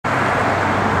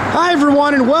Hi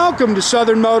everyone, and welcome to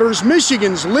Southern Motors,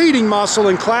 Michigan's leading muscle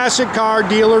and classic car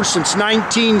dealer since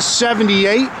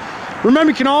 1978.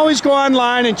 Remember, you can always go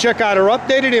online and check out our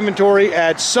updated inventory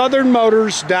at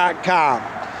southernmotors.com.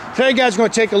 Today, guys, I'm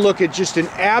going to take a look at just an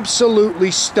absolutely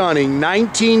stunning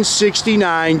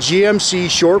 1969 GMC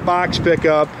short box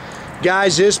pickup.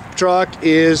 Guys, this truck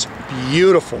is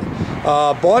beautiful.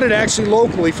 Bought it actually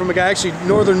locally from a guy actually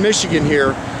northern Michigan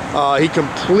here. He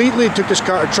completely took this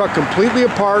truck completely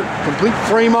apart, complete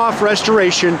frame off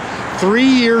restoration 3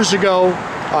 years ago.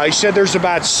 He said there's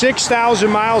about 6,000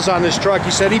 miles on this truck.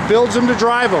 He said he builds them to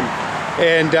drive them,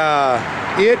 and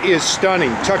it is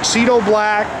stunning. Tuxedo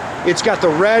black. It's got the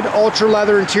red ultra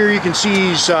leather interior. You can see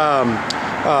he's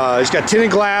got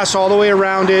tinted glass all the way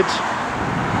around it.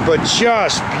 But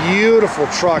just beautiful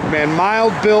truck, man.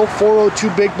 Mild built, 402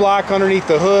 big block underneath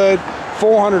the hood,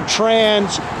 400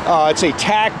 trans. It's a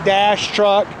tach dash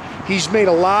truck. He's made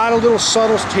a lot of little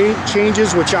subtle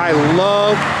changes, which I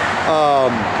love.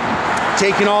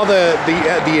 Taking all the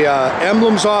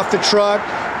emblems off the truck.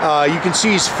 You can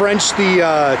see he's Frenched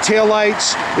the tail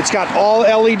lights. It's got all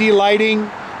LED lighting.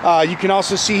 You can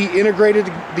also see he integrated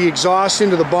the exhaust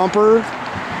into the bumper.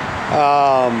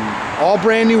 All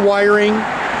brand new wiring.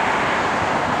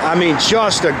 I mean,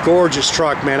 just a gorgeous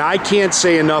truck, man. I can't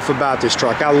say enough about this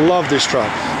truck. I love this truck.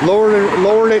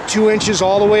 Lowered it 2 inches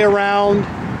all the way around.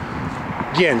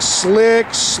 Again, slick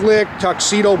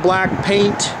tuxedo black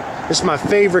paint. This is my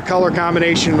favorite color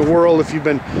combination in the world. If you've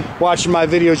been watching my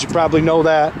videos, you probably know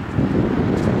that.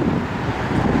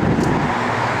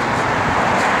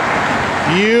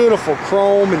 Beautiful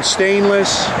chrome and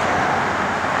stainless.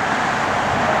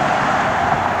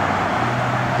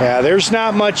 Yeah, there's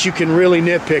not much you can really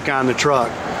nitpick on the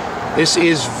truck. This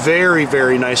is very,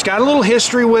 very nice. Got a little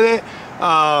history with it.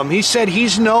 He said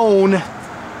he's known,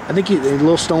 I think a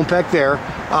little stone peck there.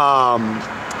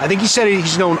 I think he said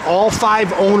he's known all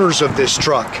 5 owners of this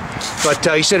truck. But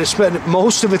he said it spent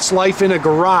most of its life in a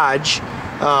garage.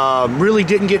 Really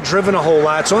didn't get driven a whole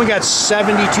lot. It's only got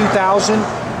 72,000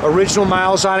 original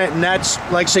miles on it, and that's,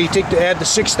 like say, you add the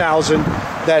 6,000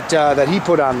 that he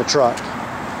put on the truck.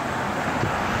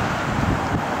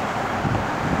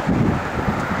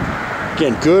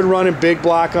 Again, good running big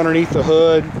block underneath the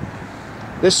hood.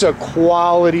 This is a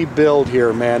quality build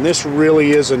here, man. This really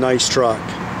is a nice truck.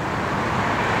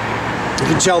 You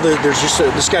can tell that there's just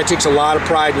this guy takes a lot of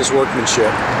pride in his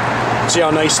workmanship. See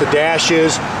how nice the dash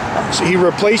is. So he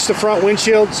replaced the front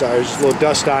windshield. Sorry, there's a little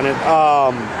dust on it.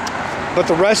 But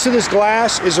the rest of this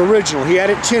glass is original. He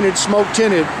had it tinted, smoke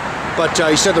tinted, but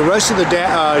he said the rest of the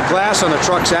glass on the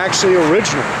truck's actually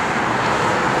original.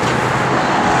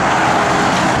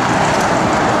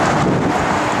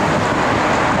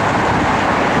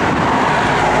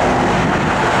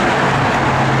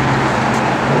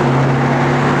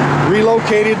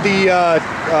 Relocated the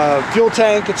fuel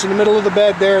tank. It's in the middle of the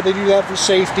bed there. They do that for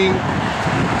safety.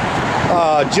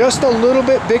 Just a little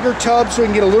bit bigger tub so we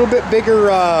can get a little bit bigger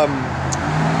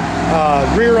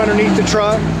rear underneath the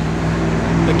truck.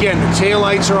 Again, the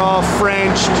taillights are all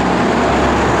Frenched.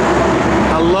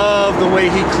 I love the way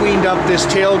he cleaned up this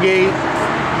tailgate.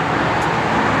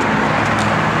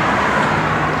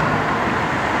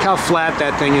 How flat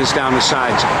that thing is down the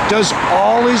sides. Does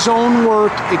all his own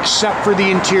work except for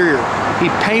the interior. He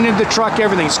painted the truck,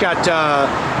 everything. It's got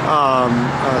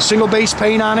single base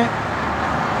paint on it.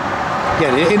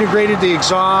 Again, it integrated the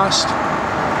exhaust.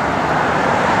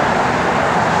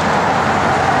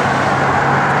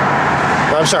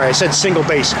 I'm sorry, I said single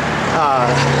base.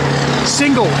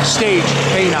 Single stage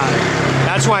paint on it.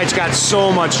 That's why it's got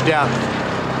so much depth.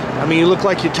 I mean, you look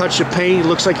like you touch the paint. It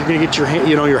looks like you're gonna get your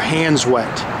your hands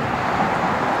wet.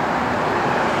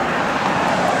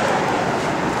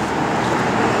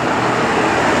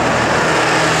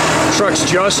 The truck's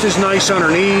just as nice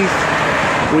underneath.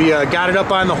 We got it up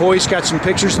on the hoist. Got some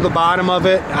pictures of the bottom of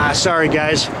it. Sorry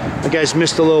guys, you guys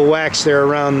missed a little wax there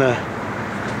around the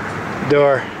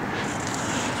door.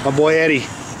 My boy Eddie.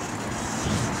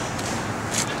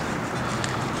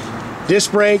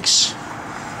 Disc brakes.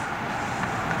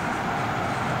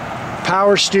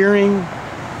 Power steering.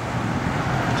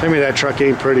 Tell me that truck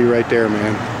ain't pretty right there,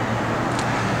 man.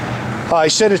 I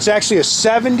said it's actually a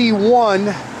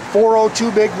 71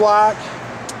 402 big block.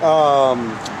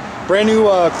 Brand new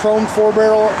chrome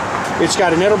 4-barrel. It's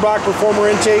got an Edelbrock Performer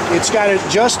intake. It's got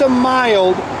just a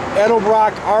mild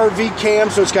Edelbrock RV cam,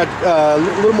 so it's got a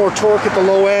little more torque at the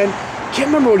low end. Can't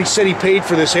remember what he said he paid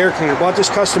for this air cleaner. Bought this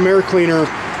custom air cleaner.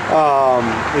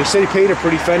 He said he paid a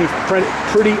pretty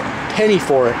penny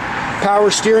for it.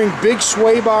 Power steering, big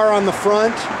sway bar on the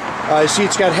front. You see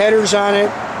it's got headers on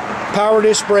it. power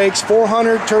disc brakes,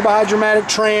 400 turbohydramatic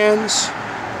trans.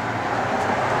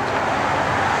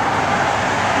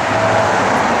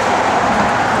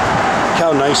 Look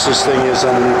how nice this thing is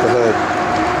underneath the hood.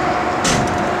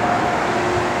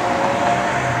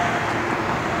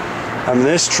 I mean,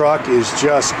 this truck is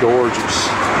just gorgeous.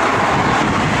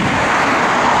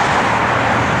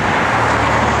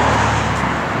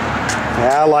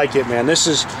 Yeah, I like it, man. This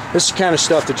is the kind of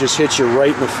stuff that just hits you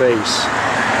right in the face.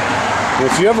 And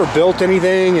if you ever built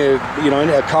anything, you know, in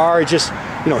a car, it just,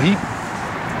 you know, he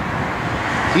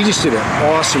just did an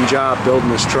awesome job building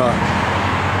this truck.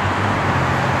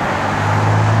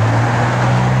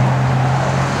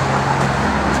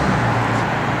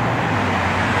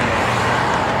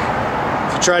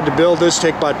 If you tried to build this,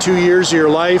 take about 2 years of your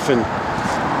life and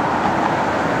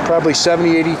probably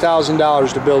 $70,000,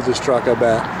 $80,000 to build this truck, I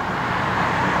bet.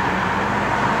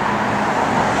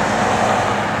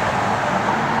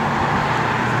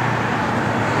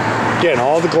 Again,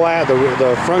 all the glass,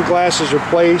 the front glass is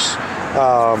replaced.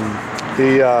 Well,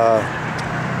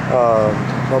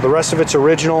 the rest of it's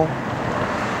original.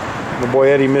 My boy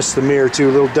Eddie missed the mirror too.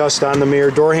 A little dust on the mirror.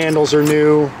 Door handles are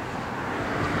new.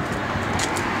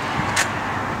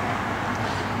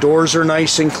 Doors are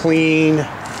nice and clean.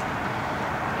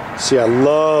 See, I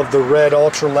love the red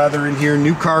ultra leather in here.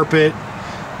 New carpet.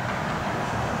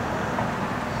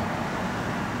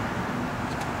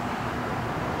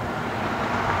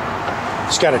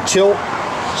 It's got a tilt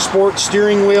sport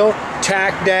steering wheel,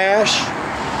 tach dash,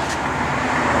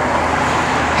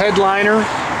 headliner,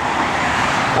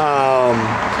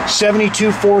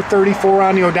 72,434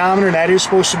 on the odometer. That is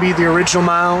supposed to be the original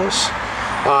miles.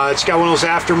 It's got one of those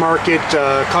aftermarket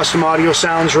custom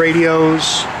Audiosounds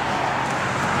radios,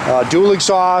 dual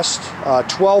exhaust,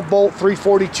 12 bolt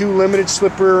 342 limited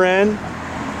slip rear end.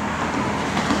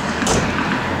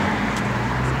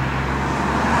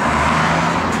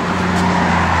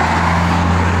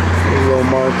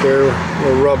 Mark there, a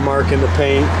little rub mark in the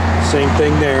paint, same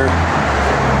thing there.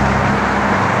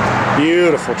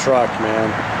 Beautiful truck, man.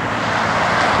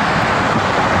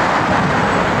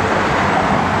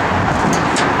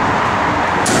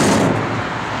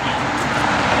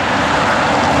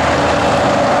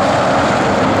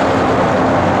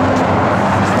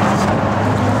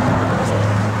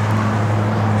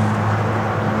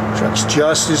 Truck's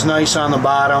just as nice on the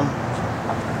bottom.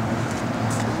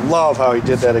 Love how he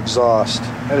did that exhaust.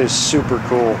 That is super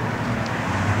cool.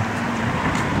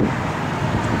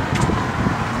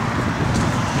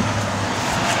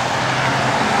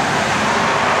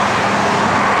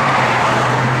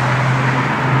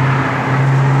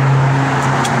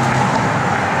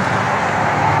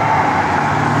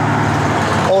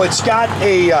 Oh, it's got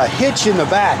a hitch in the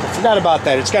back. I forgot about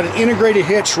that. It's got an integrated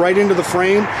hitch right into the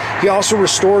frame. He also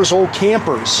restores old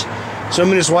campers. So him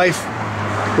and his wife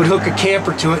would hook a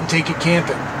camper to it and take it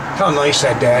camping. Look how nice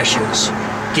that dash is.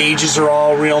 Gauges are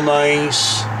all real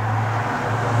nice.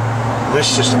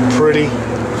 This is just a pretty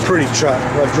truck.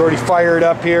 Let Jordy fire it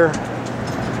up here.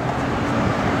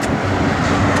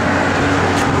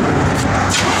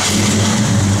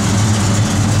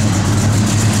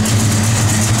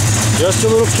 Just a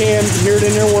little cam, you can hear it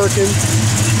in there working.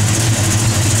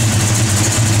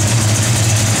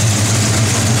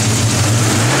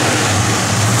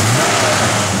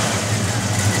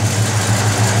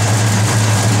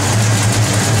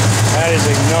 That is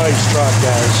a nice truck,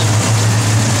 guys.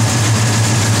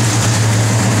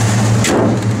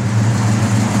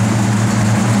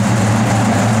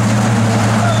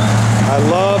 I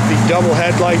love the double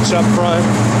headlights up front.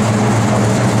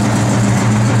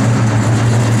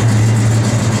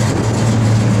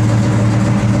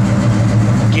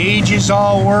 Gauges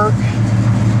all work.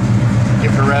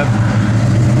 Give it a rev.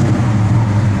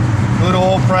 Good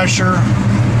oil pressure.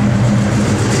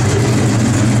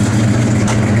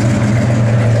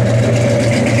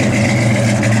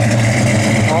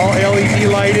 All LED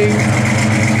lighting.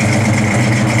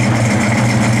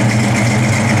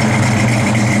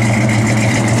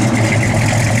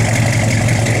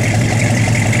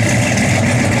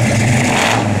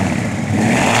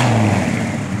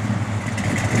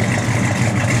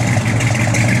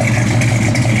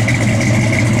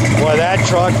 Boy, that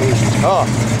truck is tough.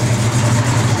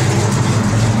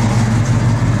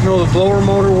 You know, the blower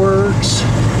motor works.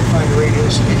 Find the radio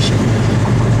station.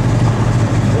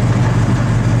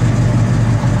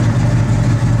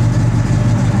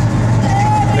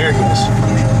 There it goes.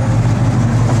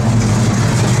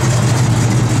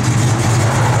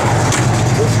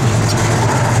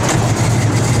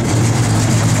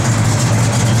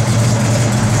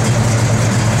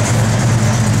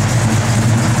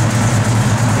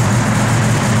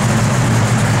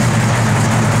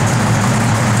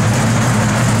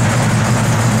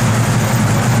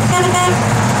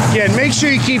 Again, make sure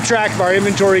you keep track of our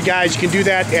inventory, guys. You can do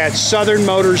that at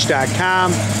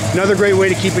southernmotors.com. Another great way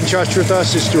to keep in touch with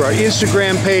us is through our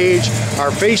Instagram page, our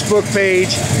Facebook page.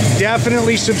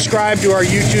 Definitely subscribe to our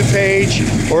YouTube page.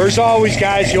 Or as always,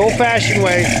 guys, the old-fashioned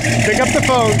way, pick up the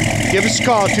phone, give us a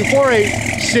call,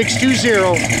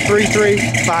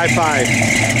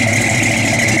 248-620-3355.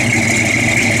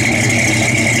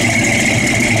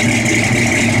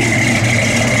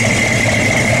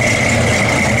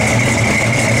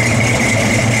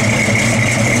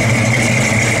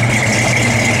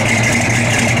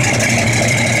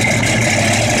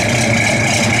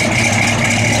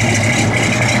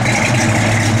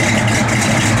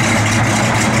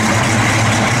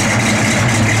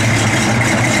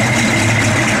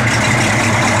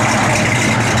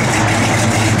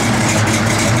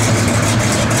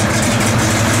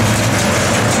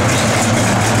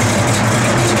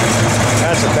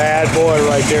 Boy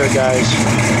right there, guys.